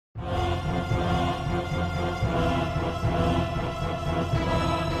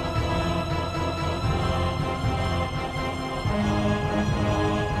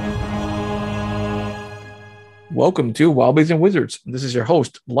Welcome to Wild Blazing Wizards. This is your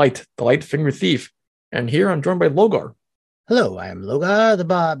host, Light, the Light Finger Thief. And here I'm joined by Logar. Hello, I am Logar the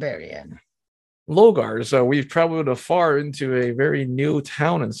Barbarian. Logar, so we've traveled afar into a very new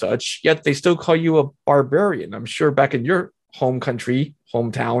town and such, yet they still call you a barbarian. I'm sure back in your home country,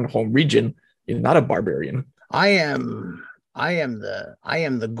 hometown, home region, you're not a barbarian. I am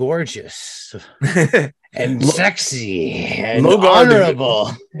the gorgeous and sexy and Logar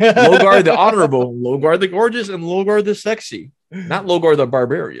honorable. Logar the honorable, Logar the gorgeous, and Logar the sexy. Not Logar the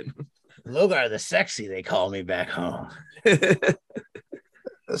barbarian. Logar the sexy, they call me back home.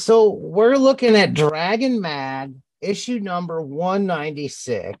 So we're looking at Dragon Mag, issue number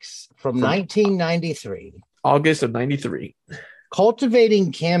 196 from 1993. August of 93.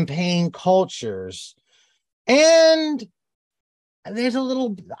 Cultivating campaign cultures. And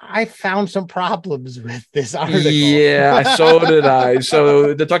I found some problems with this article. Yeah, so did I.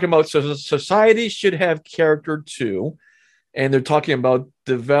 So they're talking about society should have character too. And they're talking about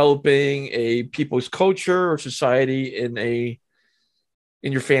developing a people's culture or society in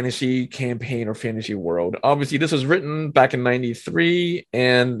your fantasy campaign or fantasy world. Obviously, this was written back in 93.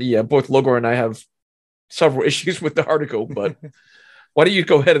 And yeah, both Logar and I have several issues with the article, but why don't you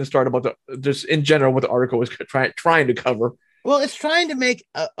go ahead and start about just in general what the article is trying to cover? Well, it's trying to make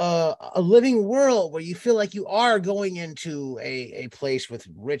a living world where you feel like you are going into a place with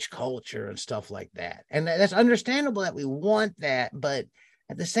rich culture and stuff like that. And that's understandable that we want that. But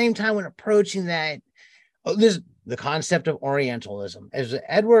at the same time, when approaching that, there's the concept of Orientalism. As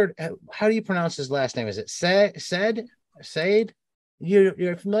Edward, how do you pronounce his last name? Is it Said?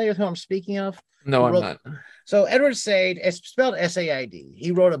 You're familiar with who I'm speaking of? No, I'm not. So Edward Said, it's spelled Said.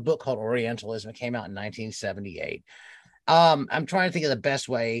 He wrote a book called Orientalism. It came out in 1978. I'm trying to think of the best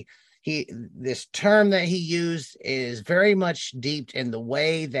way. This term that he used is very much deep in the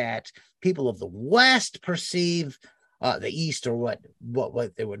way that people of the West perceive the East, or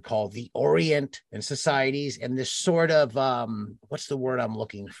what they would call the Orient in societies, and this sort of what's the word I'm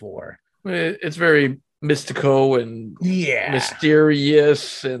looking for? It's very mystical and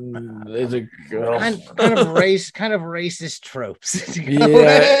mysterious, and there's a kind of racist tropes.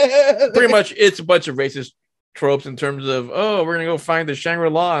 Yeah, pretty much it's a bunch of racist tropes in terms of, oh, we're gonna go find the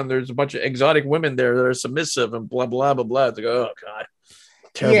Shangri-La and there's a bunch of exotic women there that are submissive and blah blah blah blah. It's like, oh god,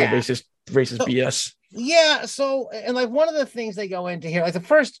 terrible racist BS. Yeah, so and like one of the things they go into here, like the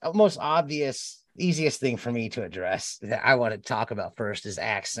first most obvious, easiest thing for me to address that I want to talk about first is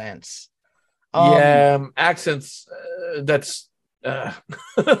accents. Accents. That's.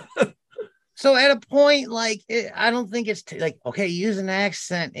 So at a point, like, I don't think it's like, okay, use an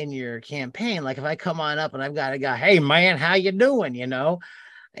accent in your campaign. Like if I come on up and I've got a guy, hey man, how you doing? You know,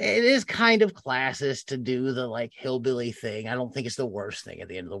 it is kind of classist to do the like hillbilly thing. I don't think it's the worst thing at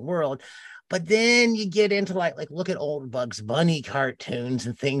the end of the world. But then you get into like look at old Bugs Bunny cartoons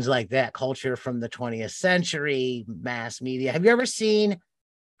and things like that, culture from the 20th century, mass media. Have you ever seen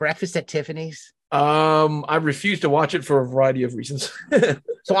Breakfast at Tiffany's? I refuse to watch it for a variety of reasons.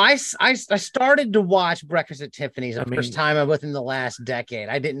 So I started to watch Breakfast at Tiffany's the first time within the last decade.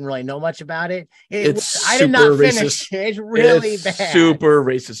 I didn't really know much about it. I did not finish. It's really bad. Super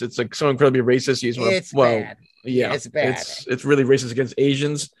racist. It's like so incredibly racist. It's bad. Yeah, it's bad. It's really racist against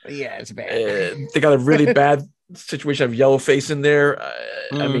Asians. Yeah, it's bad. They got a really bad situation of yellow face in there.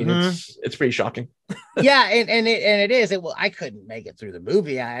 I mean, it's pretty shocking. Yeah, and it is. I couldn't make it through the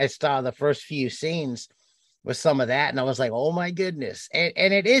movie. I saw the first few scenes with some of that, and I was like, oh my goodness. And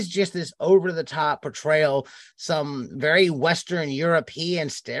it is just this over the top portrayal, some very Western European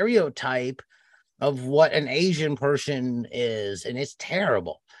stereotype of what an Asian person is, and it's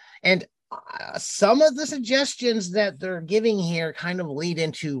terrible. And some of the suggestions that they're giving here kind of lead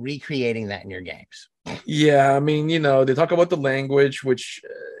into recreating that in your games. Yeah, I mean, they talk about the language, which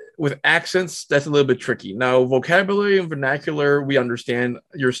with accents, that's a little bit tricky. Now, vocabulary and vernacular, we understand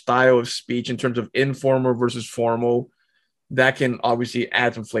your style of speech in terms of informal versus formal. That can obviously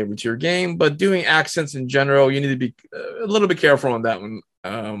add some flavor to your game, but doing accents in general, you need to be a little bit careful on that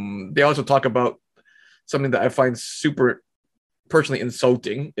one. They also talk about something that I find super personally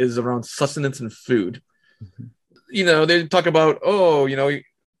insulting is around sustenance and food. Mm-hmm. They talk about,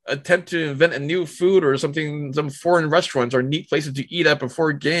 attempt to invent a new food or something, some foreign restaurants or neat places to eat at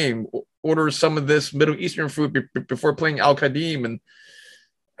before game, order some of this Middle Eastern food before playing Al Qadim. And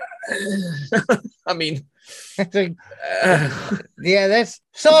I mean, yeah, that's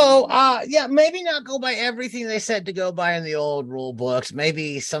so, maybe not go by everything they said to go by in the old rule books.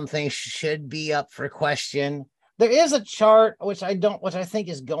 Maybe some things should be up for question. There is a chart which I think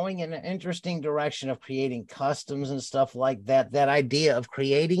is going in an interesting direction of creating customs and stuff like that. That idea of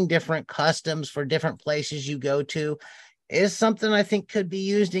creating different customs for different places you go to is something I think could be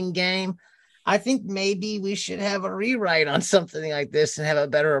used in game. I think maybe we should have a rewrite on something like this and have a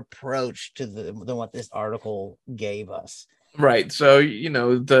better approach to than what this article gave us. Right. So,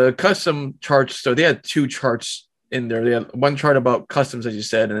 the custom charts, so they had two charts in there. They had one chart about customs, as you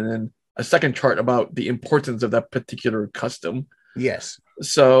said, and then a second chart about the importance of that particular custom. Yes.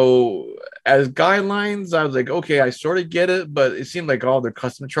 So as guidelines, I was like, okay, I sort of get it, but it seemed like all their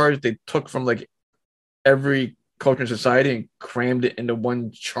custom charts they took from like every culture and society and crammed it into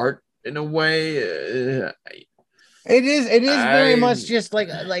one chart in a way. It is very much just like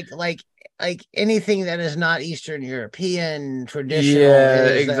anything that is not Eastern European traditional. Yeah,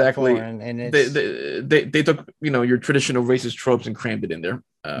 exactly. And they took your traditional racist tropes and crammed it in there.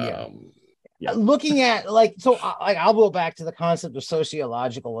 Yeah. Looking at I'll go back to the concept of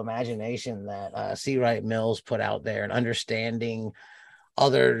sociological imagination that C. Wright Mills put out there, and understanding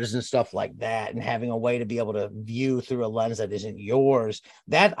others and stuff like that, and having a way to be able to view through a lens that isn't yours.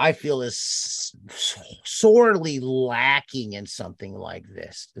 That I feel is sorely lacking in something like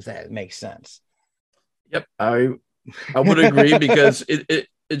this. If that makes sense. Yep, I would agree because it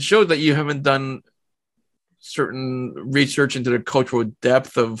shows that you haven't done certain research into the cultural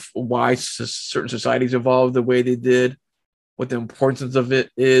depth of why certain societies evolved the way they did, what the importance of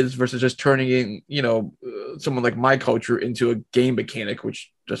it is, versus just turning in, someone like my culture into a game mechanic,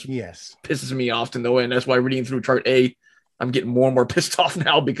 which just pisses me off to no end. That's why reading through chart A, I'm getting more and more pissed off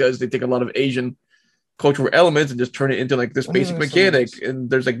now because they take a lot of Asian cultural elements and just turn it into like this basic mechanic. And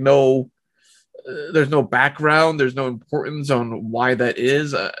there's like there's no background. There's no importance on why that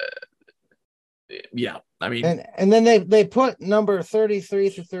is. Yeah. I mean, and then they put number 33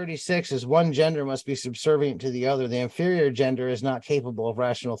 through 36 as one gender must be subservient to the other. The inferior gender is not capable of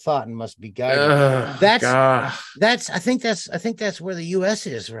rational thought and must be guided. I think that's where the U.S.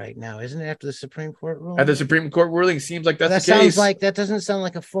 is right now, isn't it? After the Supreme Court ruling. At the Supreme Court ruling, seems like that's the case. That doesn't sound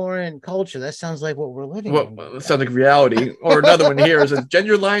like a foreign culture. That sounds like what we're living in. It sounds like reality. Or another one here is that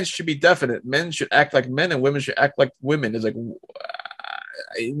gender lines should be definite. Men should act like men and women should act like women. It's like.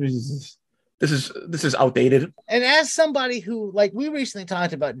 This is outdated. And as somebody who, we recently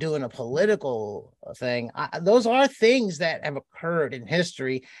talked about doing a political thing, those are things that have occurred in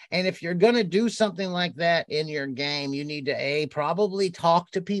history. And if you're going to do something like that in your game, you need to probably talk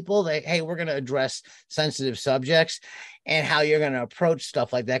to people that, hey, we're going to address sensitive subjects and how you're going to approach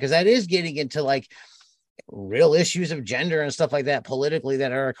stuff like that. Because that is getting into real issues of gender and stuff like that politically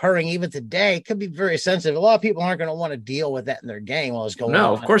that are occurring even today. It could be very sensitive. A lot of people aren't going to want to deal with that in their game while it's going on.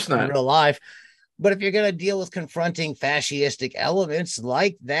 No, of course not. In real life. But if you're going to deal with confronting fascistic elements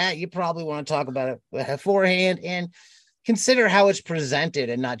like that, you probably want to talk about it beforehand and consider how it's presented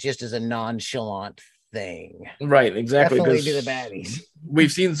and not just as a nonchalant thing. Right, exactly. Definitely be the baddies.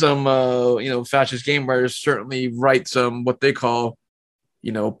 We've seen some, fascist game writers certainly write some what they call,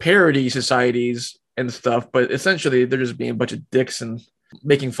 parody societies and stuff, but essentially they're just being a bunch of dicks and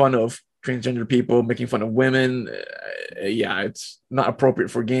making fun of transgender people, making fun of women. It's not appropriate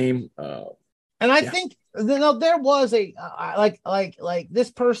for game. And I think there was a like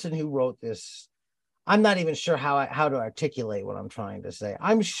this person who wrote this. I'm not even sure how to articulate what I'm trying to say.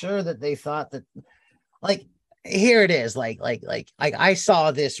 I'm sure that they thought that here it is. I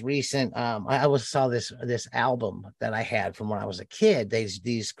saw this recent. I saw this album that I had from when I was a kid.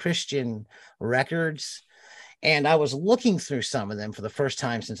 These Christian records, and I was looking through some of them for the first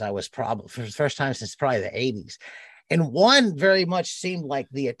time since probably the 80s. And one very much seemed like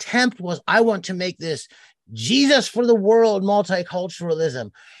the attempt was, I want to make this Jesus for the world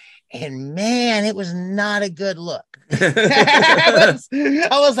multiculturalism. And man, it was not a good look. I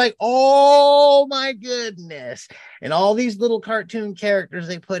was like, oh my goodness. And all these little cartoon characters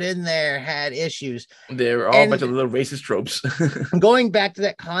they put in there had issues. They were all a bunch of little racist tropes. Going back to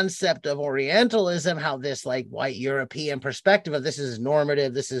that concept of Orientalism, how this white European perspective of this is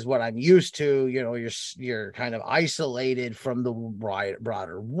normative, this is what I'm used to, you're kind of isolated from the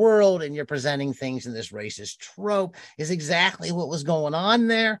broader world and you're presenting things in this racist trope is exactly what was going on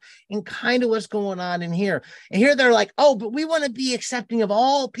there and kind of what's going on in here. And here they're like, oh, but we want to be accepting of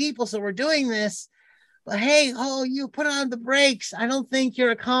all people, so we're doing this. But hey, you put on the brakes. I don't think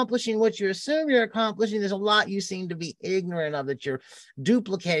you're accomplishing what you assume you're accomplishing. There's a lot you seem to be ignorant of that you're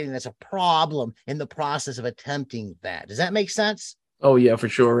duplicating. That's a problem in the process of attempting that. Does that make sense? Oh, yeah, for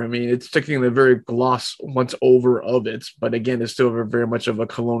sure. I mean, it's taking the very gloss once over of it. But again, it's still very much of a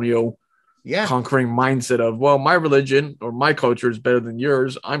colonial conquering mindset of, well, my religion or my culture is better than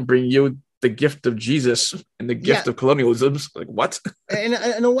yours. I'm bringing you the gift of Jesus and the Yeah. gift of colonialism. Like what? And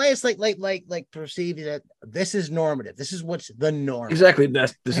in a way, it's like perceiving that this is normative. This is what's the norm. Exactly.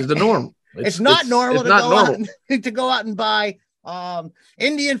 This is the norm. It's not normal it's not normal. to go out and buy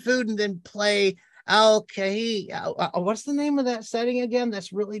Indian food and then play Al Kahi. What's the name of that setting again?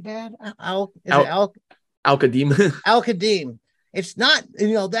 That's really bad. Al Qadim. Al Qadim. It's not,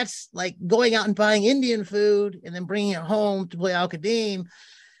 that's like going out and buying Indian food and then bringing it home to play Al Qadim.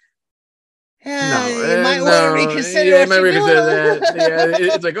 Yeah, you might want to reconsider. Yeah, might reconsider that.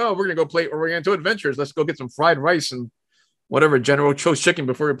 Yeah, it's like, oh, we're gonna go play Oriental Adventures. Let's go get some fried rice and whatever General Cho's chicken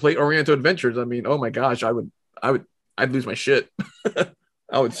before we play Oriental Adventures. I mean, oh my gosh, I'd lose my shit.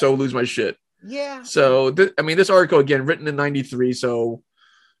 I would so lose my shit. Yeah. So this article again written in '93, so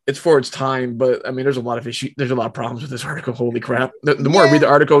it's for its time. But I mean, there's a lot of issues. There's a lot of problems with this article. Holy crap! The more I read the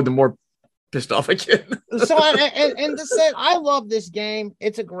article, the more pissed off I get. So and to say, I love this game.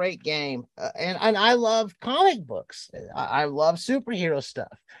 It's a great game, and I love comic books. I love superhero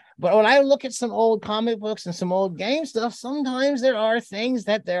stuff. But when I look at some old comic books and some old game stuff, sometimes there are things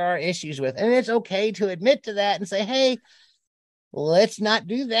that there are issues with, and it's okay to admit to that and say, "Hey, let's not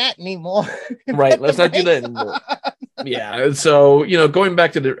do that anymore." Right? Let's not do that anymore. Yeah. So going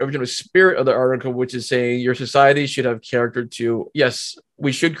back to the original spirit of the article, which is saying your society should have character too. Yes,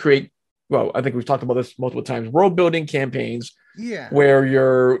 we should create. Well, I think we've talked about this multiple times. World building campaigns, where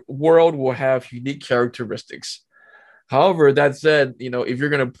your world will have unique characteristics. However, that said, if you're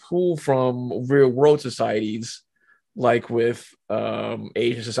going to pull from real world societies, like with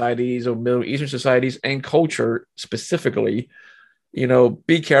Asian societies or Middle Eastern societies and culture specifically,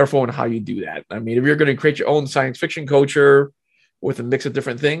 be careful on how you do that. I mean, if you're going to create your own science fiction culture with a mix of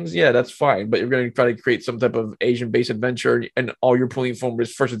different things, yeah, that's fine. But you're going to try to create some type of Asian-based adventure, and all you're pulling from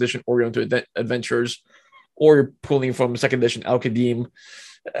is first edition Oriental Adventures, or you're pulling from second edition Al Qadim.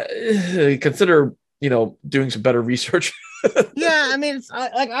 Consider, doing some better research. Yeah, I mean, it's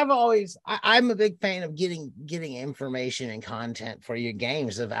like I'm a big fan of getting information and content for your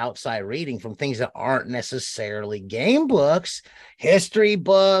games of outside reading from things that aren't necessarily game books, history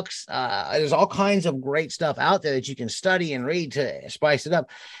books. There's all kinds of great stuff out there that you can study and read to spice it up.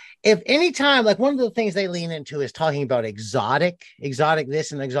 If any time, like one of the things they lean into is talking about exotic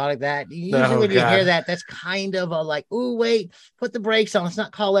this and exotic that. Usually when you hear that, that's kind of a like, oh, wait, put the brakes on. Let's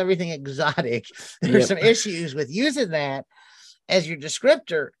not call everything exotic. There's some issues with using that as your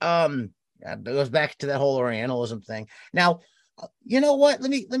descriptor. It goes back to that whole Orientalism thing. Now, you know what? Let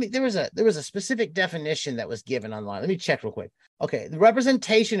me. There was a specific definition that was given online. Let me check real quick. Okay, the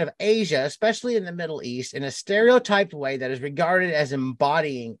representation of Asia, especially in the Middle East, in a stereotyped way that is regarded as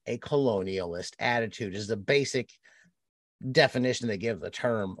embodying a colonialist attitude is the basic definition they give the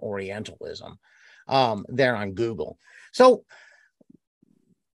term Orientalism there on Google. So,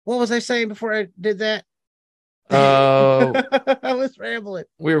 what was I saying before I did that? I was rambling.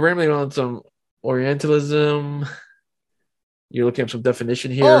 We were rambling on some Orientalism. You're looking up some definition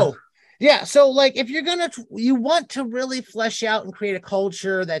here. Oh, yeah. So, like, if you're you want to really flesh out and create a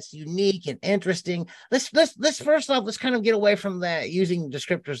culture that's unique and interesting. Let's first off, let's kind of get away from that using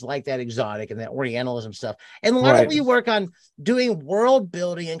descriptors like that exotic and that Orientalism stuff. And why don't we work on doing world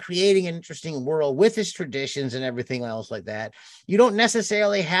building and creating an interesting world with its traditions and everything else like that? You don't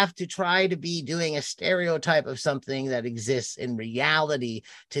necessarily have to try to be doing a stereotype of something that exists in reality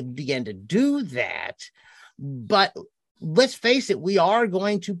to begin to do that. But let's face it, we are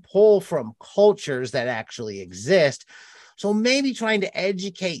going to pull from cultures that actually exist. So maybe trying to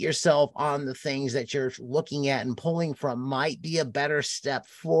educate yourself on the things that you're looking at and pulling from might be a better step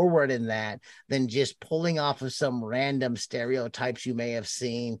forward in that than just pulling off of some random stereotypes you may have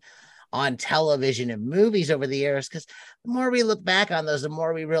seen on television and movies over the years. Because the more we look back on those, the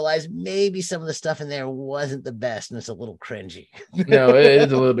more we realize maybe some of the stuff in there wasn't the best and it's a little cringy. No, it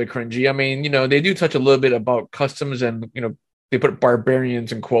is a little bit cringy. I mean, they do touch a little bit about customs and, they put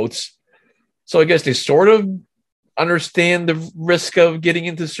barbarians in quotes. So I guess they sort of understand the risk of getting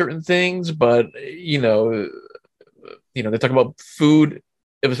into certain things, but, they talk about food.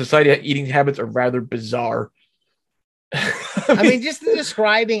 If a society eating habits are rather bizarre. I mean, just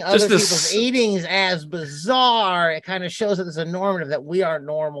describing other people's eatings as bizarre, it kind of shows that there's a normative that we are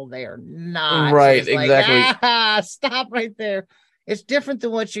normal, they are not. Right, so exactly. Stop right there. It's different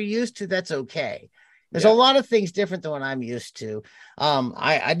than what you're used to. That's okay. There's a lot of things different than what I'm used to.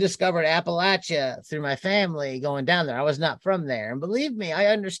 I discovered Appalachia through my family going down there. I was not from there. And believe me, I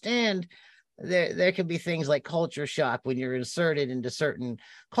understand there can be things like culture shock when you're inserted into certain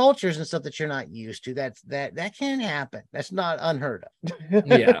cultures and stuff that you're not used to. That can happen. That's not unheard of.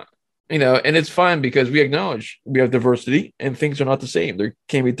 Yeah. And it's fine because we acknowledge we have diversity and things are not the same. There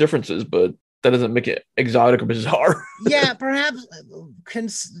can be differences, but that doesn't make it exotic or bizarre. Yeah, perhaps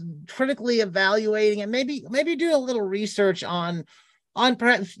critically evaluating and maybe do a little research on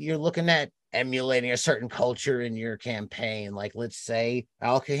perhaps you're looking at emulating a certain culture in your campaign, like let's say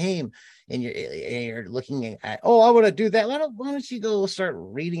Al Kahim, and you're looking at, oh, I want to do that. Why don't you go start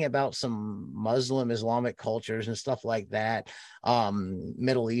reading about some Islamic cultures and stuff like that,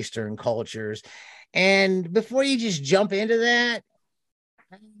 Middle Eastern cultures, and before you just jump into that,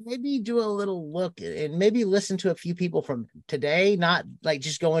 maybe do a little look and maybe listen to a few people from today, not like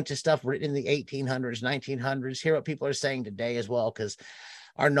just go into stuff written in the 1800s, 1900s, hear what people are saying today as well, because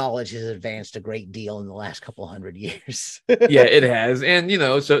our knowledge has advanced a great deal in the last couple hundred years. Yeah, it has. And,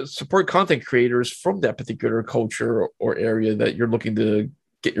 so support content creators from that particular culture or area that you're looking to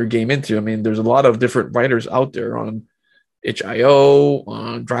get your game into. I mean, there's a lot of different writers out there on itch.io,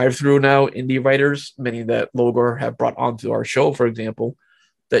 on Drive-Thru now, indie writers, many that Logar have brought onto our show, for example,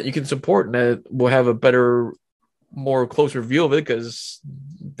 that you can support and that will have a better, more closer view of it because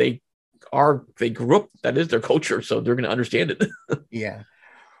they grew up, that is their culture, so they're going to understand it. Yeah.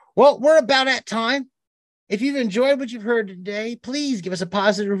 Well, we're about at time. If you've enjoyed what you've heard today, please give us a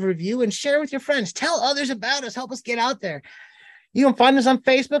positive review and share with your friends. Tell others about us. Help us get out there. You can find us on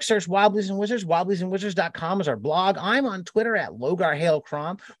Facebook. Search Wobblies and Wizards. Wobbliesandwizards.com is our blog. I'm on Twitter at Logar Hale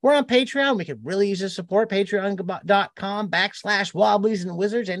Crom. We're on Patreon. We could really use the support. Patreon.com/Wobblies and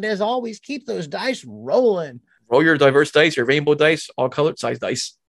Wizards. And as always, keep those dice rolling. Roll your diverse dice, your rainbow dice, all colored size dice.